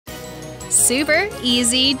Super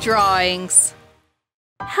Easy Drawings.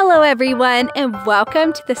 Hello everyone and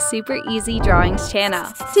welcome to the Super Easy Drawings channel.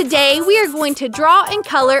 Today we are going to draw and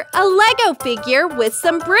color a Lego figure with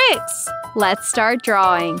some bricks. Let's start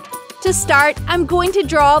drawing. To start, I'm going to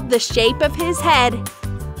draw the shape of his head.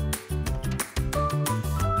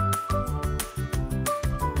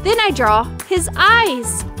 Then I draw his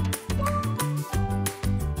eyes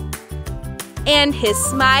and his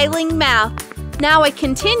smiling mouth. Now I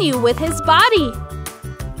continue with his body.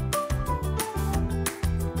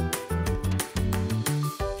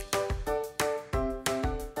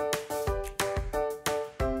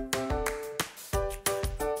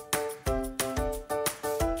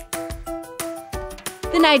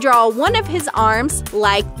 Then I draw one of his arms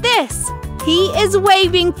like this. He is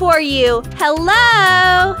waving for you.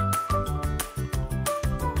 Hello!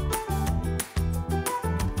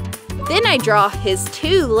 Then I draw his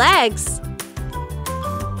two legs.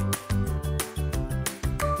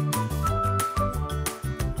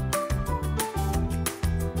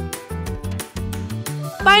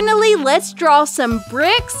 Finally, let's draw some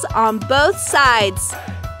bricks on both sides.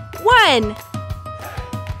 1,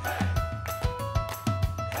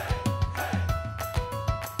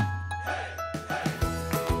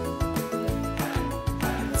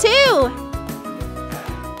 2,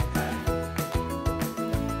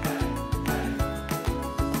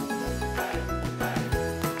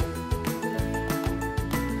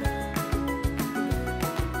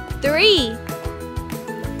 3,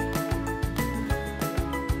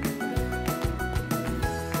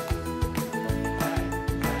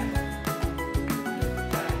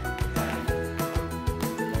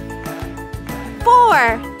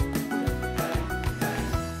 4,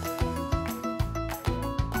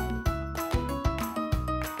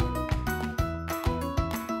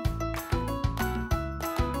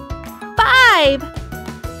 5,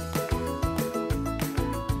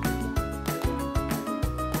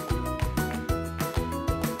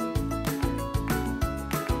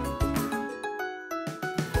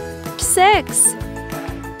 6,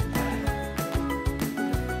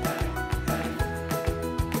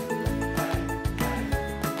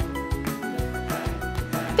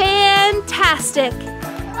 'Fantastic!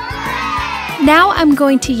 Now I'm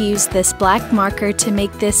going to use this black marker to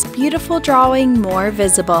make this beautiful drawing more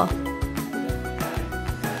visible.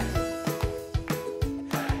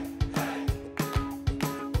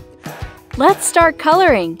 Let's start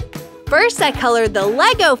coloring. First, I colored the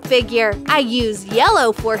Lego figure. I used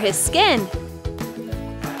yellow for his skin.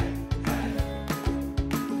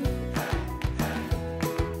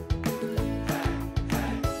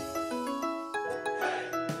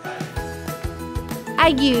 I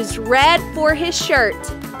used red for his shirt.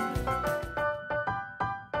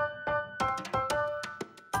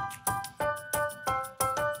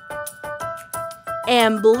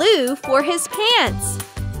 And blue for his pants.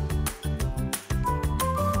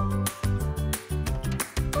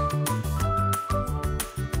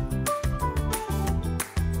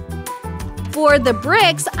 For the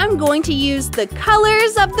bricks, I'm going to use the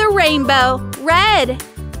colors of the rainbow. Red,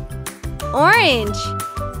 orange,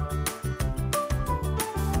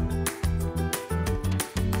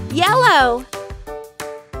 yellow,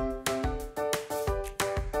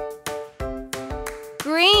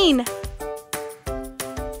 green,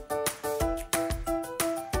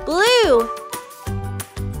 blue,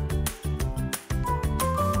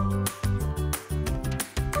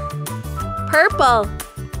 purple,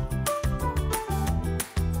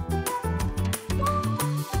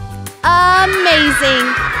 amazing!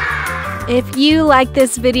 If you like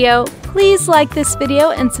this video, please like this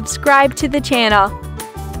video and subscribe to the channel.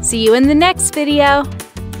 See you in the next video.